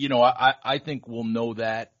 You know, I think we'll know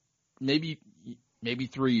that maybe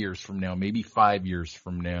 3 years from now, maybe 5 years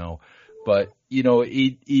from now. But, you know,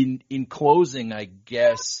 in closing, I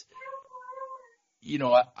guess, you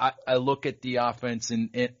know, I look at the offense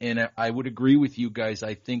and I would agree with you guys.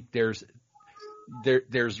 I think there's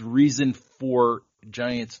reason for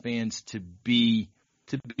Giants fans to be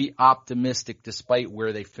optimistic despite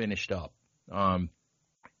where they finished up.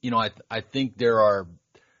 You know, I think there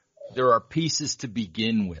are pieces to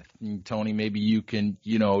begin with. And Tony, maybe you can,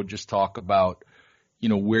 you know, just talk about, you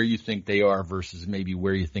know, where you think they are versus maybe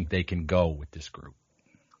where you think they can go with this group.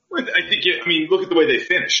 I think, I mean, look at the way they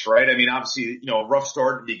finished, right? I mean, obviously, you know, a rough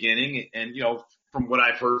start at the beginning, and, you know, from what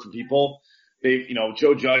I've heard from people, you know,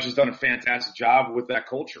 Joe Judge has done a fantastic job with that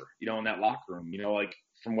culture, you know, in that locker room. You know, like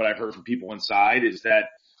from what I've heard from people inside is that,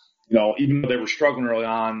 you know, even though they were struggling early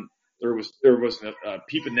on, there was a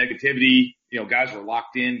peep of negativity. You know, guys were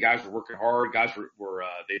locked in, guys were working hard, guys were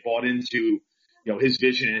they bought into, you know, his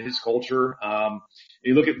vision and his culture.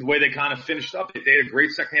 You look at the way they kind of finished up. They had a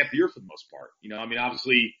great second half of the year for the most part. You know, I mean,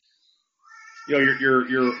 obviously, you know,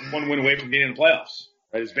 you're one win away from being in the playoffs,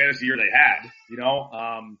 right? As bad as the year they had, you know,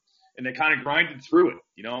 and they kind of grinded through it,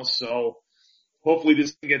 you know, so hopefully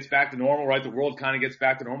this gets back to normal, right? The world kind of gets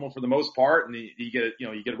back to normal for the most part. And you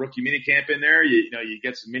get a rookie mini camp in there. You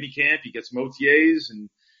get some mini camp, you get some OTAs and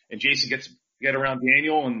Jason gets to get around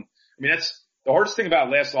Daniel. And I mean, that's the hardest thing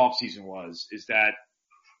about last offseason is that,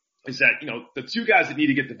 you know, the two guys that need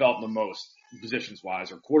to get developed the most positions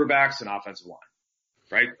wise are quarterbacks and offensive line,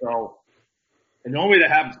 right? So, and the only way that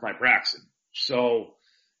happens is by Braxton. So,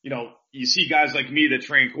 you know, you see guys like me that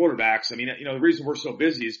train quarterbacks. I mean, you know, the reason we're so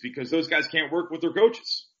busy is because those guys can't work with their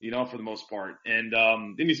coaches, you know, for the most part. And,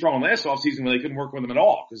 then you throw in last offseason where they couldn't work with them at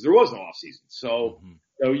all because there was no offseason. So,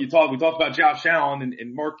 so we talked about Josh Allen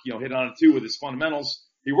and Mark, you know, hit on it too with his fundamentals.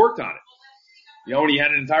 He worked on it, you know, and he had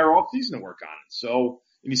an entire offseason to work on it. So,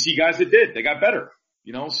 and you see guys that did, they got better,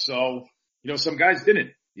 you know, so, you know, some guys didn't,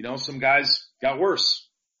 you know, some guys got worse.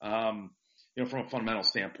 You know, from a fundamental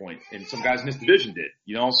standpoint, and some guys in this division did,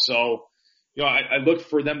 you know, so, you know, I look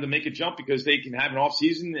for them to make a jump because they can have an off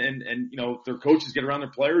season and, you know, their coaches get around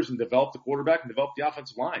their players and develop the quarterback and develop the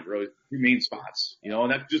offensive line, really, 3 main spots, you know,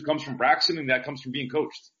 and that just comes from Braxton and that comes from being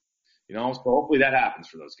coached, you know, so hopefully that happens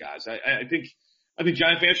for those guys. I think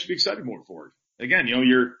Giant fans should be excited moving forward. Again, you know,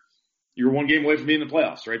 you're 1 game away from being in the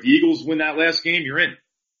playoffs, right? The Eagles win that last game, you're in.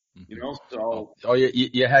 You know, so. Oh,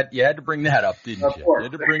 you had to bring that up, didn't you? You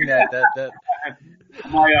had to bring that.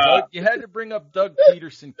 You had to bring up Doug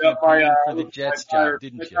Peterson campaigning for the Jets job,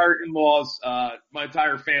 didn't you? My entire in-laws, my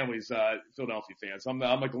entire family's, Philadelphia fans. I'm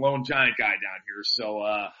like a lone Giant guy down here. So,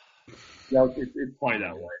 you know, it's funny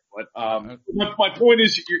that way. But, my point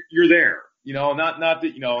is you're there, you know, not that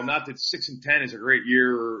 6-10 is a great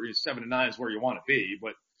year or 7-9 is where you want to be,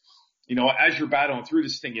 but, you know, as you're battling through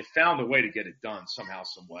this thing, you found a way to get it done somehow,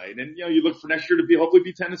 some way. And then, you know, you look for next year to hopefully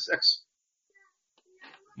be 10-6.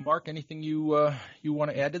 Mark, anything you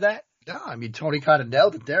want to add to that? No, I mean, Tony kind of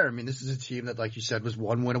nailed it there. I mean, this is a team that, like you said, was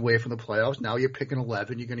 1 win away from the playoffs. Now you're picking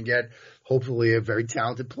 11. You're going to get, hopefully, a very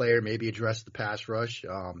talented player, maybe address the pass rush,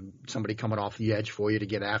 somebody coming off the edge for you to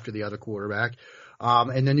get after the other quarterback.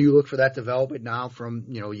 And then you look for that development now from,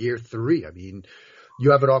 you know, year 3. I mean,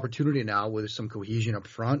 you have an opportunity now with some cohesion up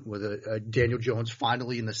front, with Daniel Jones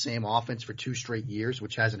finally in the same offense for 2 straight years,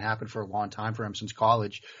 which hasn't happened for a long time for him since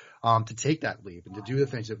college, to take that leap and to do the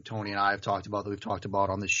things that Tony and I have talked about, that we've talked about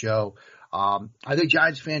on this show. I think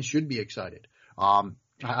Giants fans should be excited.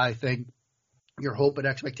 I think your hope and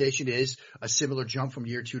expectation is a similar jump from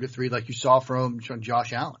year 2 to 3, like you saw from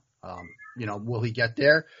Josh Allen. You know, will he get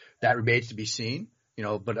there? That remains to be seen, you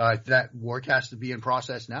know, but that work has to be in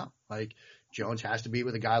process now. Like, Jones has to be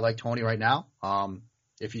with a guy like Tony right now.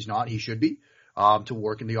 If he's not, he should be, to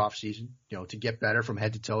work in the off season, you know, to get better from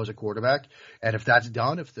head to toe as a quarterback. And if that's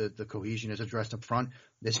done, if the cohesion is addressed up front,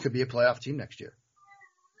 this could be a playoff team next year.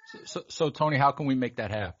 So Tony, how can we make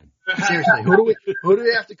that happen? Seriously, who do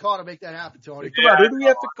we have to call to make that happen, Tony? Come on, who do we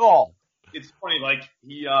have to call? It's funny, like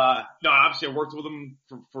obviously I worked with him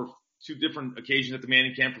for two different occasions at the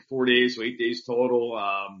Manning camp for 4 days, so 8 days total.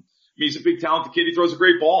 He's a big talented kid. He throws a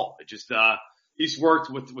great ball. It just, he's worked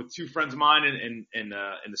with two friends of mine in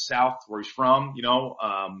the South where he's from,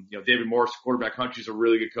 David Morris, quarterback country, is a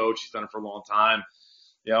really good coach. He's done it for a long time,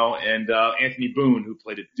 and Anthony Boone, who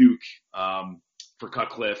played at Duke, for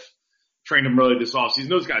Cutcliffe, trained him really this offseason.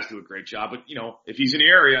 Those guys do a great job, but if he's in the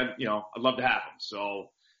area, I'd love to have him. So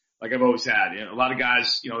like I've always had, a lot of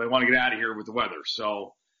guys, they want to get out of here with the weather.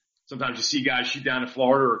 So sometimes you see guys shoot down to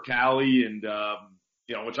Florida or Cali and,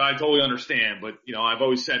 which I totally understand, but, I've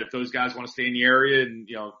always said if those guys want to stay in the area and,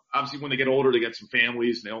 obviously when they get older, they get some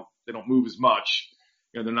families and they don't move as much.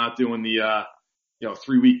 They're not doing the,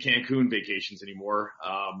 3-week Cancun vacations anymore.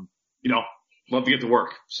 Love to get to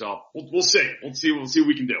work. So we'll see. We'll see what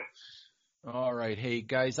we can do. All right. Hey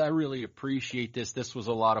guys, I really appreciate this. This was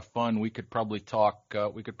a lot of fun. We could probably talk,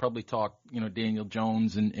 Daniel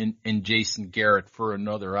Jones and Jason Garrett for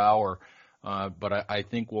another hour. But I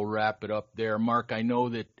think we'll wrap it up there. Mark, I know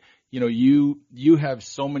that, you have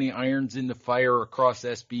so many irons in the fire across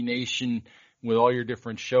SB Nation with all your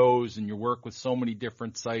different shows and your work with so many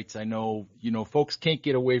different sites. I know, folks can't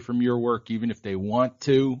get away from your work even if they want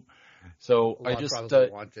to. So I just,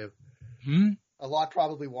 want to. A lot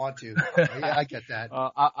probably want to. Yeah, I get that.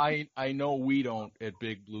 I know we don't at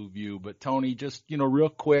Big Blue View, but Tony, just, real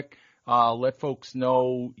quick, let folks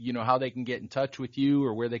know, how they can get in touch with you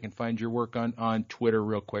or where they can find your work on Twitter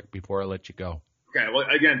real quick before I let you go. Okay. Well,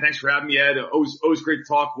 again, thanks for having me, Ed. Always great to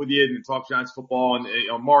talk with you and talk Giants football.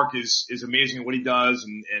 And, Mark is amazing at what he does.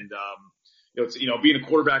 And it's, being a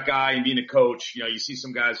quarterback guy and being a coach, you see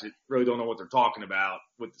some guys that really don't know what they're talking about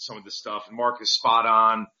with some of this stuff. And Mark is spot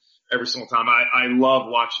on every single time. I love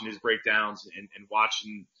watching his breakdowns and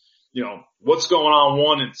watching, what's going on,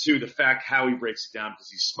 1 and 2, the fact how he breaks it down because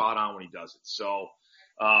he's spot on when he does it. So,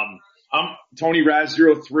 I'm Tony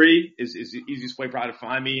Raz03 is the easiest way probably to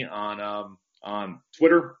find me on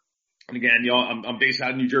Twitter. And again, I'm based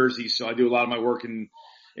out of New Jersey, so I do a lot of my work in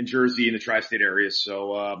Jersey in the tri-state area.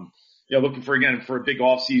 So, looking for a big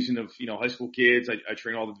off season of, high school kids. I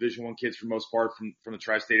train all the Division I kids for the most part from the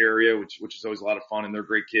tri-state area, which is always a lot of fun, and they're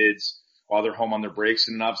great kids while they're home on their breaks,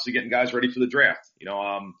 and then obviously getting guys ready for the draft.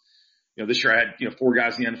 This year I had, 4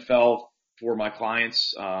 guys in the NFL for my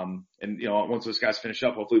clients. And once those guys finish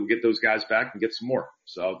up, hopefully we'll get those guys back and get some more.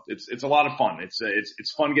 So it's a lot of fun.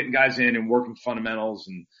 It's fun getting guys in and working fundamentals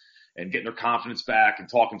and getting their confidence back and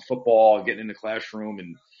talking football and getting in the classroom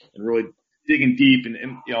and really digging deep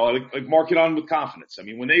and like mark it on with confidence. I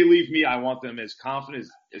mean, when they leave me, I want them as confident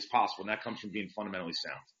as possible. And that comes from being fundamentally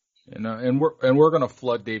sound. And we're going to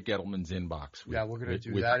flood Dave Gettleman's inbox. We're going to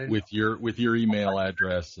do that with your email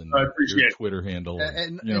address and your Twitter handle.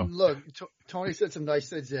 And look, Tony said some nice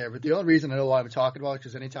things there, but the only reason I know what I'm talking about is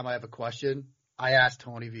because anytime I have a question, I ask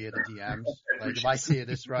Tony via the DMs. Like, if I see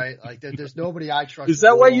this right, like there's nobody I trust. Is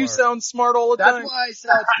that why you sound smart all the time? That's why I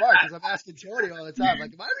sound smart, because I'm asking Tony all the time.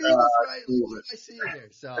 Like, am I reading this right? Like, what do I see here?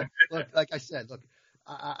 So, look, like I said,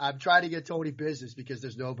 I'm trying to get Tony business because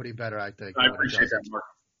there's nobody better, I think. I appreciate that, Mark.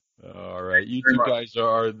 All right. You two guys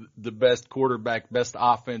are the best quarterback, best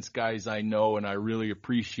offense guys I know, and I really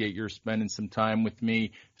appreciate your spending some time with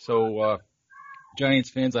me. So, Giants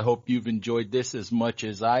fans, I hope you've enjoyed this as much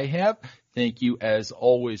as I have. Thank you, as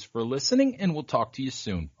always, for listening, and we'll talk to you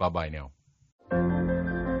soon. Bye-bye now.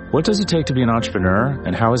 What does it take to be an entrepreneur,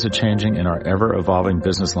 and how is it changing in our ever-evolving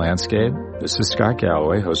business landscape? This is Scott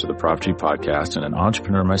Galloway, host of the Prop G podcast and an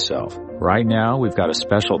entrepreneur myself. Right now, we've got a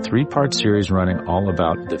special 3-part series running all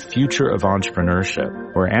about the future of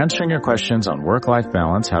entrepreneurship. We're answering your questions on work-life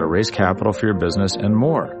balance, how to raise capital for your business, and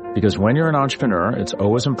more. Because when you're an entrepreneur, it's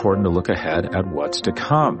always important to look ahead at what's to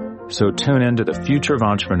come. So tune in to the Future of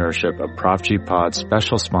Entrepreneurship, a Prop G Pod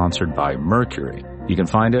special sponsored by Mercury. You can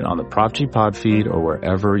find it on the Prop G Pod feed or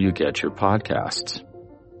wherever you get your podcasts.